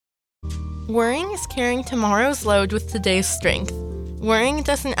Worrying is carrying tomorrow's load with today's strength. Worrying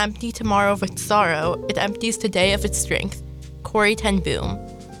doesn't empty tomorrow of its sorrow, it empties today of its strength. Corrie ten Boom.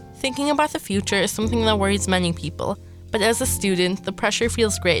 Thinking about the future is something that worries many people, but as a student, the pressure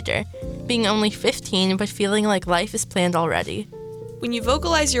feels greater, being only 15 but feeling like life is planned already. When you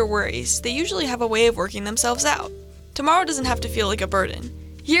vocalize your worries, they usually have a way of working themselves out. Tomorrow doesn't have to feel like a burden.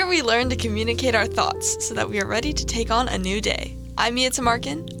 Here we learn to communicate our thoughts so that we are ready to take on a new day. I'm Mia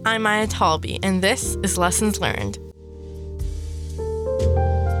Tamarkin. I'm Maya Talby, and this is Lessons Learned.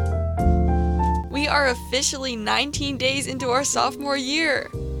 We are officially 19 days into our sophomore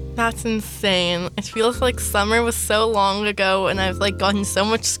year. That's insane. It feels like summer was so long ago and I've gotten so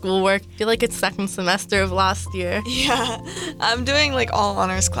much schoolwork. I feel like it's second semester of last year. Yeah, I'm doing all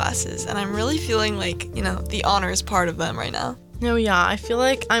honors classes and I'm really feeling the honors part of them right now. No, yeah, I feel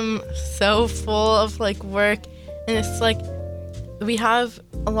like I'm so full of work, and it's we have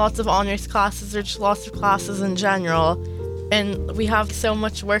lots of honors classes or just lots of classes in general, and we have so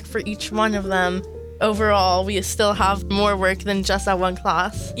much work for each one of them. Overall, we still have more work than just that one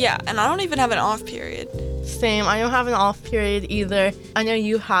class. Yeah, and I don't even have an off period. Same, I don't have an off period either. I know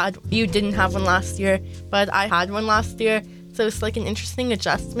you didn't have one last year, but I had one last year, so it's an interesting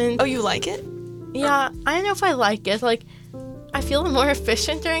adjustment. Oh, you like it? Yeah, I don't know if I like it. I feel more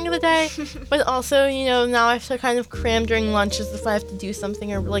efficient during the day, but also, now I have to kind of cram during lunches if I have to do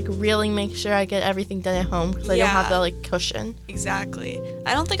something or really make sure I get everything done at home because I don't have that cushion. Exactly.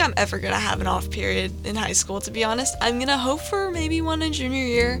 I don't think I'm ever going to have an off period in high school, to be honest. I'm going to hope for maybe one in junior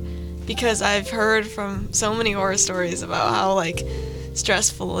year because I've heard from so many horror stories about how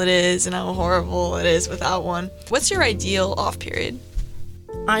stressful it is and how horrible it is without one. What's your ideal off period?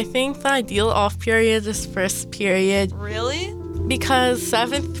 I think the ideal off period is first period. Really? Because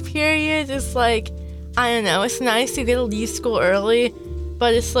seventh period is I don't know, it's nice to get to leave school early,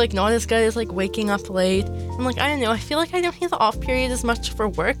 but it's not as good as waking up late. And I don't know, I feel I don't need the off period as much for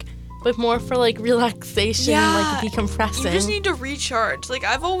work, but more for relaxation and decompressing. You just need to recharge.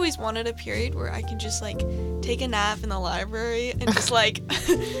 I've always wanted a period where I can just take a nap in the library and just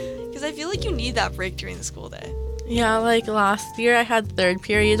because I feel you need that break during the school day. Yeah, last year I had third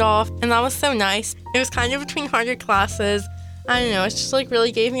period off, and that was so nice. It was kind of between harder classes. I don't know, it's just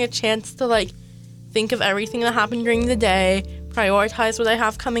really gave me a chance to think of everything that happened during the day, prioritize what I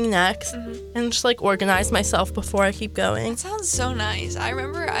have coming next, and just organize myself before I keep going. That sounds so nice. I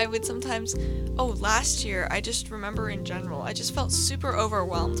remember I would sometimes, last year, I just remember in general, I just felt super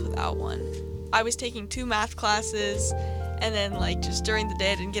overwhelmed without one. I was taking 2 math classes, and then just during the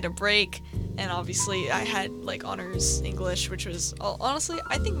day I didn't get a break. And obviously I had honors English, which was, honestly,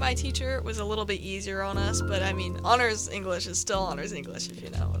 I think my teacher was a little bit easier on us, but I mean, honors English is still honors English, if you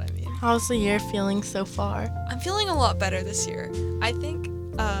know what I mean. How's the year feeling so far? I'm feeling a lot better this year. I think,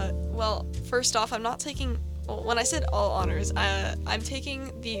 first off, I'm not taking, when I said all honors, I'm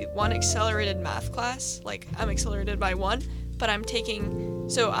taking the one accelerated math class, I'm accelerated by 1, but I'm taking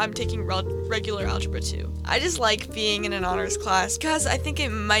regular algebra 2. I just like being in an honors class because I think it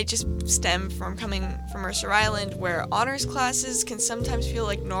might just stem from coming from Mercer Island, where honors classes can sometimes feel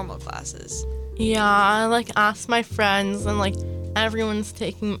like normal classes. Yeah, I asked my friends, and everyone's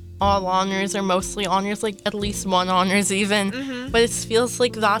taking all honors or mostly honors, at least one honors even. But it feels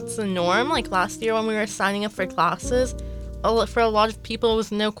that's the norm. Last year when we were signing up for classes, for a lot of people, it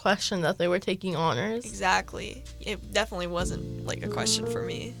was no question that they were taking honors. Exactly. It definitely wasn't a question for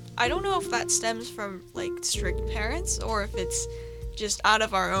me. I don't know if that stems from strict parents or if it's just out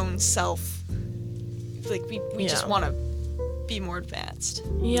of our own self. We just want to be more advanced.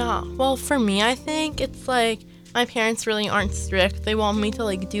 Yeah. Well, for me, I think it's my parents really aren't strict. They want me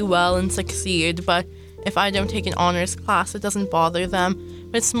to do well and succeed, but if I don't take an honors class, it doesn't bother them.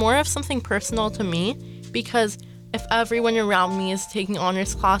 But it's more of something personal to me because if everyone around me is taking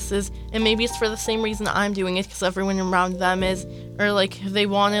honors classes, and maybe it's for the same reason I'm doing it because everyone around them is, or they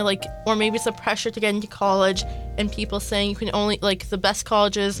want to or maybe it's a pressure to get into college and people saying you can only, the best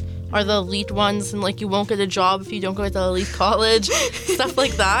colleges are the elite ones and you won't get a job if you don't go to the elite college, stuff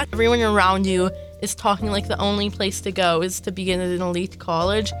like that. Everyone around you is talking the only place to go is to be in an elite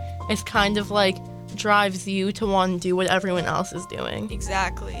college. It's kind of drives you to want to do what everyone else is doing.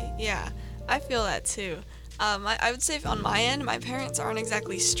 Exactly, yeah. I feel that too. I would say on my end, my parents aren't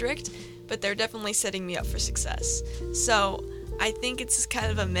exactly strict, but they're definitely setting me up for success. So I think it's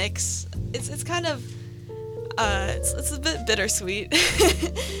kind of a mix. It's kind of, it's a bit bittersweet.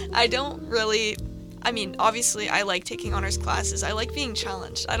 I don't really, obviously I like taking honors classes. I like being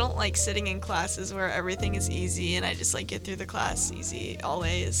challenged. I don't like sitting in classes where everything is easy and I just get through the class easy, all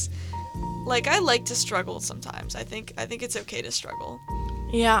A's. I like to struggle sometimes. I think it's okay to struggle.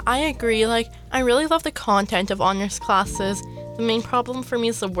 Yeah, I agree. Like, I really love the content of honors classes. The main problem for me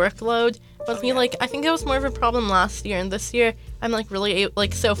is the workload. But I think that was more of a problem last year, and this year I'm really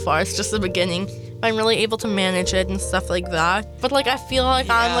so far it's just the beginning. But I'm really able to manage it and stuff like that. But I feel like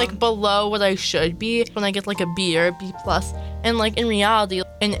I'm below what I should be when I get a B or a B plus. And in reality,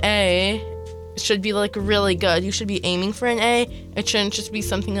 an A should be really good. You should be aiming for an A. It shouldn't just be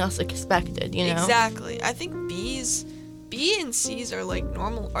something else expected, you know? Exactly. I think B and C's are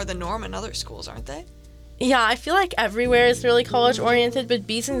the norm in other schools, aren't they? Yeah, I feel like everywhere is really college oriented, but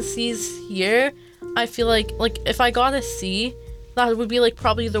B's and C's here, I feel like if I got a C, that would be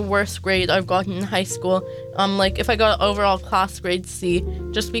probably the worst grade I've gotten in high school. If I got an overall class grade C,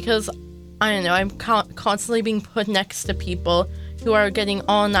 just because I don't know, I'm constantly being put next to people who are getting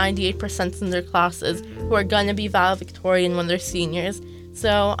all 98% in their classes, who are gonna be valedictorian when they're seniors.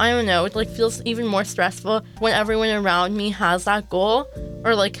 So, I don't know, it feels even more stressful when everyone around me has that goal,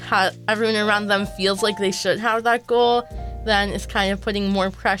 or everyone around them feels like they should have that goal. Then it's kind of putting more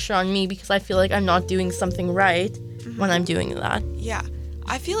pressure on me because I feel like I'm not doing something right when I'm doing that. Yeah,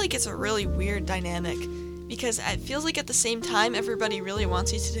 I feel like it's a really weird dynamic because it feels like at the same time everybody really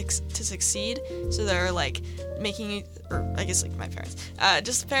wants you to succeed, so they're making you, or I guess my parents,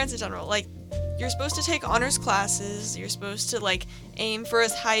 just parents in general, you're supposed to take honors classes, you're supposed to aim for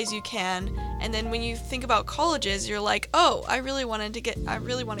as high as you can, and then when you think about colleges, you're oh, I really want to get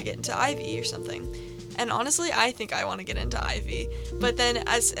into Ivy or something. And honestly, I think I want to get into Ivy, but then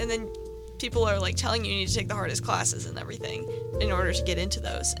people are telling you need to take the hardest classes and everything in order to get into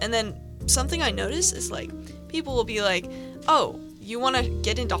those. And then something I notice is people will be oh, you want to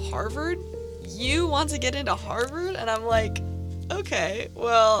get into Harvard? You want to get into Harvard? And I'm okay,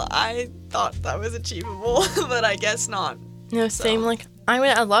 well, I thought that was achievable, but I guess not. No, same.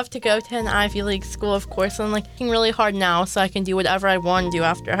 I'd love to go to an Ivy League school, of course. I'm working really hard now so I can do whatever I want to do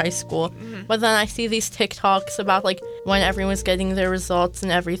after high school. Mm-hmm. But then I see these TikToks about when everyone's getting their results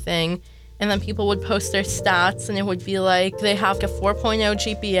and everything. And then people would post their stats, and it would be they have a 4.0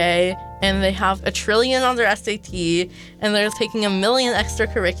 GPA, and they have $1 trillion on their SAT, and they're taking 1 million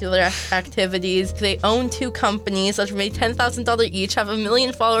extracurricular activities. They own 2 companies that made $10,000 each, have 1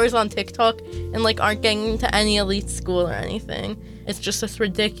 million followers on TikTok, and aren't getting into any elite school or anything. It's just this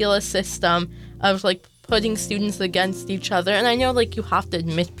ridiculous system of putting students against each other. And I know you have to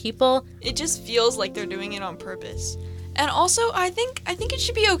admit people. It just feels like they're doing it on purpose. And also, I think it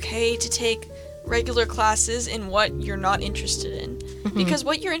should be okay to take regular classes in what you're not interested in. Mm-hmm. Because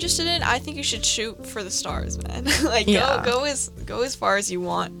what you're interested in, I think you should shoot for the stars, man. Go as far as you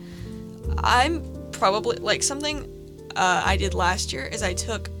want. I'm probably something I did last year is I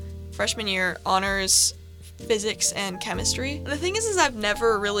took freshman year honors physics and chemistry. And the thing is I've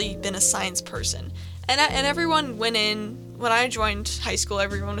never really been a science person. And everyone went in. When I joined high school,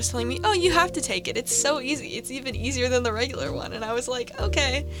 everyone was telling me, oh, you have to take it. It's so easy. It's even easier than the regular one. And I was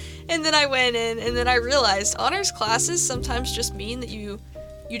okay. And then I went in, and then I realized honors classes sometimes just mean that you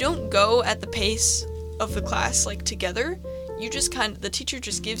don't go at the pace of the class, together. You just the teacher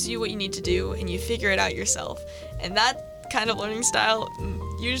just gives you what you need to do, and you figure it out yourself. And that kind of learning style,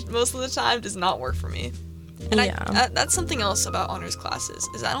 most of the time, does not work for me. And that's something else about honors classes,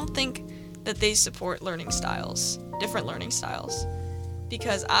 is I don't think that they support different learning styles,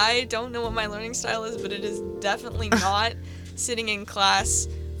 because I don't know what my learning style is, but it is definitely not sitting in class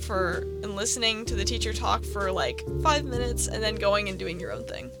and listening to the teacher talk for 5 minutes and then going and doing your own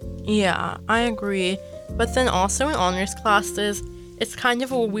thing. Yeah, I agree. But then also in honors classes, it's kind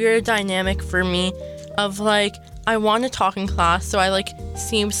of a weird dynamic for me of I want to talk in class, so I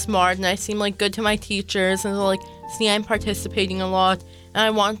seem smart and I seem good to my teachers, and see I'm participating a lot. And I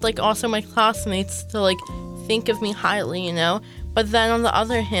want also my classmates to think of me highly, you know? But then on the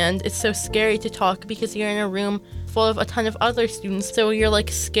other hand, it's so scary to talk because you're in a room full of a ton of other students, so you're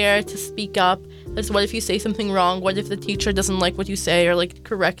scared to speak up. Because what if you say something wrong? What if the teacher doesn't like what you say or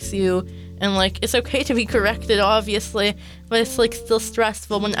corrects you? And it's okay to be corrected, obviously, but it's still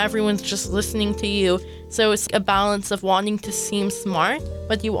stressful when everyone's just listening to you. So it's a balance of wanting to seem smart,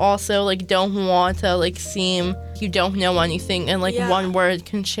 but you also don't want to seem you don't know anything, and one word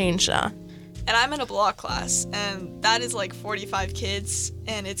can change that. And I'm in a block class, and that is 45 kids,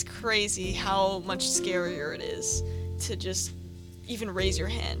 and it's crazy how much scarier it is to just even raise your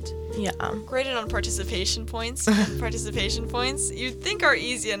hand. Yeah. Graded on participation points. Participation points you'd think are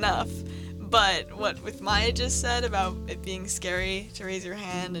easy enough. But what with Maya just said about it being scary to raise your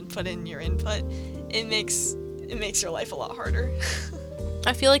hand and put in your input, it makes your life a lot harder.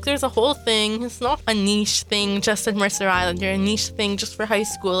 I feel there's a whole thing. It's not a niche thing just at Mercer Island. There's a niche thing just for high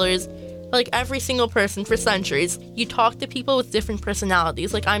schoolers. like every single person for centuries, you talk to people with different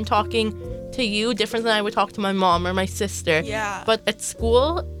personalities. Like I'm talking to you different than I would talk to my mom or my sister. Yeah. But at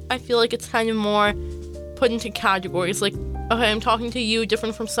school, I feel like it's kind of more put into categories. Like, okay, I'm talking to you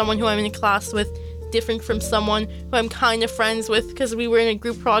different from someone who I'm in a class with, different from someone who I'm kind of friends with because we were in a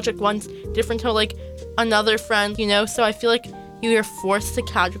group project once, different to like another friend, you know? So I feel like you are forced to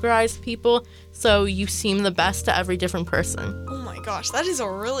categorize people so you seem the best to every different person. Oh my gosh, that is a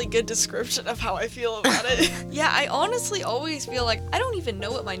really good description of how I feel about it. Yeah, I honestly always feel like I don't even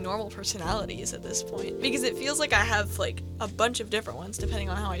know what my normal personality is at this point, because it feels like I have like a bunch of different ones depending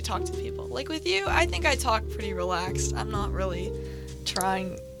on how I talk to people. Like with you, I think I talk pretty relaxed. I'm not really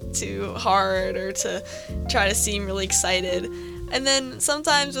trying too hard or to try to seem really excited. And then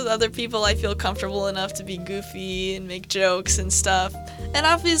sometimes with other people, I feel comfortable enough to be goofy and make jokes and stuff. And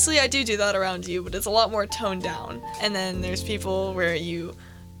obviously I do that around you, but it's a lot more toned down. And then there's people where you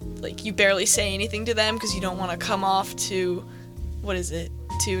barely say anything to them because you don't want to come off too,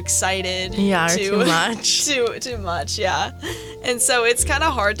 too excited. Yeah, or too much. too much, yeah. And so it's kind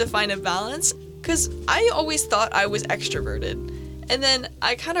of hard to find a balance because I always thought I was extroverted. And then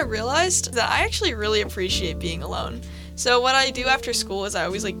I kind of realized that I actually really appreciate being alone. So what I do after school is I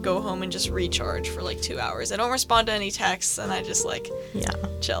always go home and just recharge for 2 hours. I don't respond to any texts and I just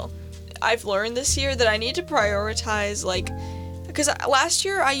chill. I've learned this year that I need to prioritize because last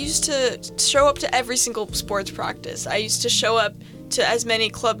year I used to show up to every single sports practice. I used to show up to as many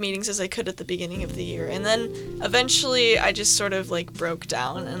club meetings as I could at the beginning of the year. And then eventually I just sort of broke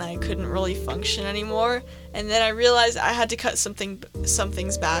down and I couldn't really function anymore. And then I realized I had to cut some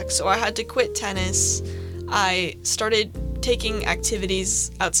things back. So I had to quit tennis. I started taking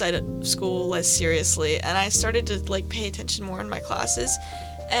activities outside of school less seriously, and I started to pay attention more in my classes.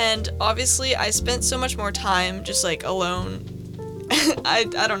 And obviously I spent so much more time just alone. I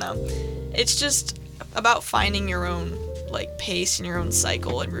don't know. It's just about finding your own pace and your own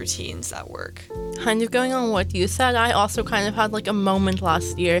cycle and routines that work. Kind of going on what you said, I also kind of had a moment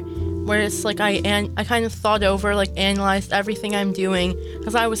last year where it's I kind of thought over, analyzed everything I'm doing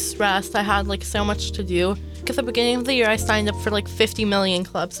because I was stressed. I had so much to do. At the beginning of the year, I signed up for 50 million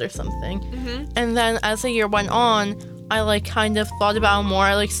clubs or something. Mm-hmm. And then as the year went on, I kind of thought about it more.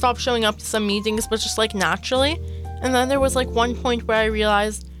 I stopped showing up to some meetings, but just naturally. And then there was one point where I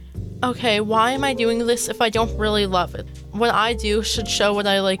realized, okay, why am I doing this if I don't really love it? What I do should show what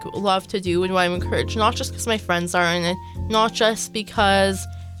I love to do and what I'm encouraged, not just because my friends are in it, not just because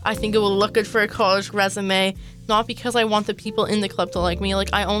I think it will look good for a college resume, not because I want the people in the club to like me.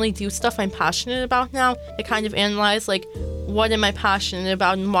 I only do stuff I'm passionate about now. I kind of analyze what am I passionate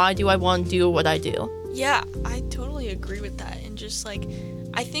about and why do I want to do what I do. Yeah, I totally agree with that. And just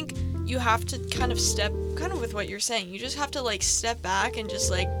I think you have to kind of with what you're saying, you just have to step back and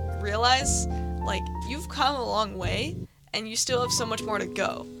just realize you've come a long way and you still have so much more to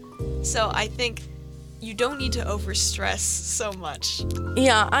go. So I think you don't need to overstress so much.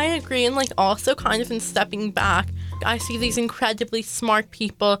 Yeah, I agree. And also kind of in stepping back, I see these incredibly smart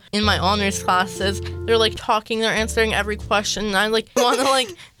people in my honors classes. They're talking, they're answering every question, and I want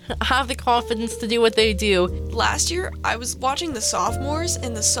to have the confidence to do what they do. Last year, I was watching the sophomores,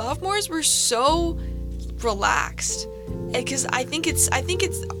 and the sophomores were so relaxed. Because I think it's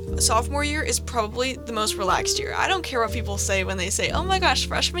sophomore year is probably the most relaxed year. I don't care what people say when they say, oh my gosh,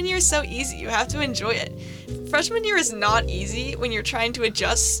 freshman year is so easy, you have to enjoy it. Freshman year is not easy when you're trying to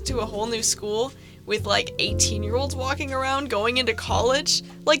adjust to a whole new school with 18-year-olds walking around going into college.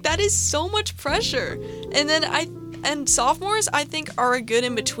 That is so much pressure. And sophomores, I think, are a good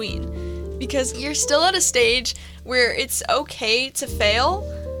in between, because you're still at a stage where it's okay to fail.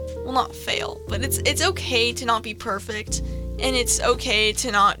 Well, not fail, but it's okay to not be perfect, and it's okay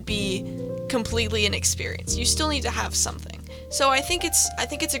to not be completely inexperienced. You still need to have something. So I think it's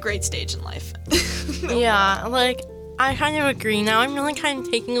a great stage in life. Yeah, I kind of agree. Now I'm really kind of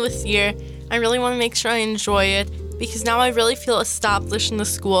taking this year. I really want to make sure I enjoy it, because now I really feel established in the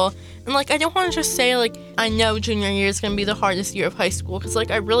school. And I don't want to just say I know junior year is going to be the hardest year of high school, because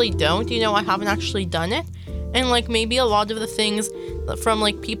I really don't. I haven't actually done it. And maybe a lot of the things from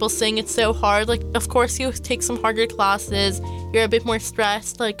people saying it's so hard, of course you take some harder classes, you're a bit more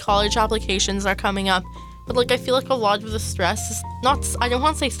stressed, college applications are coming up, but I feel a lot of the stress is not, I don't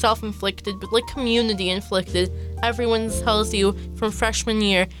want to say self-inflicted, but community inflicted. Everyone tells you from freshman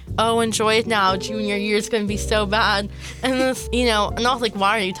year, oh, enjoy it now, junior year is going to be so bad. And this, not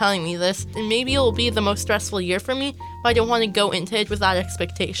why are you telling me this? And maybe it will be the most stressful year for me, but I don't want to go into it with that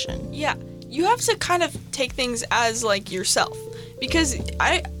expectation. Yeah. You have to kind of take things as yourself, because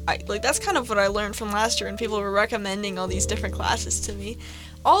I that's kind of what I learned from last year when people were recommending all these different classes to me.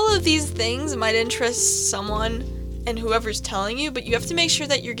 all of these things might interest someone and whoever's telling you, but you have to make sure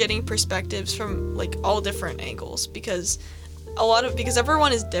that you're getting perspectives from like all different angles, because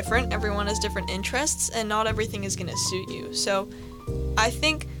everyone is different, everyone has different interests, and not everything is going to suit you. So I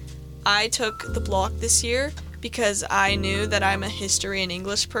think I took the block this year because I knew that I'm a history and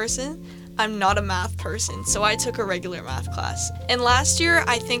English person. I'm not a math person, so I took a regular math class. And last year,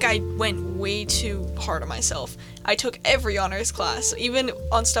 I think I went way too hard on myself. I took every honors class, even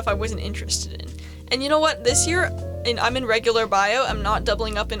on stuff I wasn't interested in. And you know what? This year, I'm in regular bio. I'm not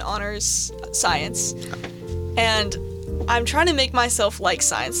doubling up in honors science. And I'm trying to make myself like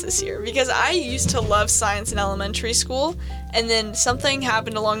science this year, because I used to love science in elementary school, and then something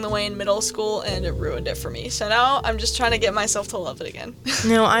happened along the way in middle school and it ruined it for me. So now I'm just trying to get myself to love it again.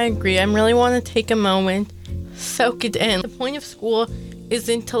 No, I agree. I really want to take a moment, soak it in. The point of school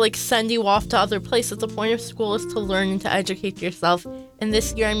isn't to like send you off to other places. The point of school is to learn and to educate yourself. And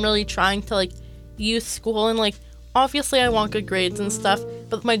this year I'm really trying to like use school, and like obviously I want good grades and stuff,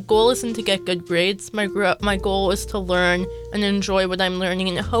 but my goal isn't to get good grades. My goal is to learn and enjoy what I'm learning,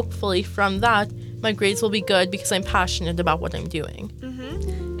 and hopefully from that my grades will be good because I'm passionate about what I'm doing.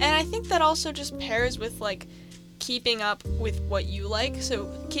 And I think that also just pairs with like keeping up with what you like, so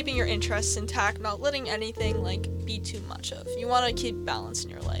keeping your interests intact, not letting anything like be too much of. You want to keep balance in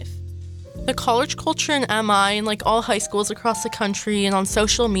your life. The college culture in MI and like all high schools across the country and on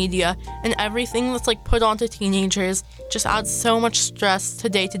social media and everything that's like put onto teenagers just adds so much stress to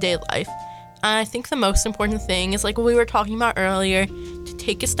day-to-day life. And I think the most important thing is like what we were talking about earlier, to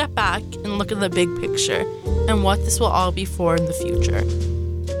take a step back and look at the big picture and what this will all be for in the future.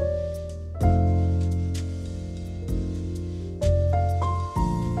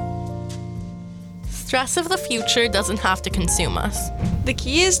 Stress of the future doesn't have to consume us. The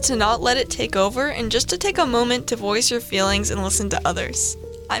key is to not let it take over, and just to take a moment to voice your feelings and listen to others.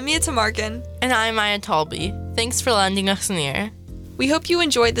 I'm Mia Tamarkin. And I'm Maya Talby. Thanks for lending us an ear. We hope you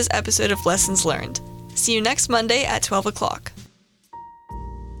enjoyed this episode of Lessons Learned. See you next Monday at 12 o'clock.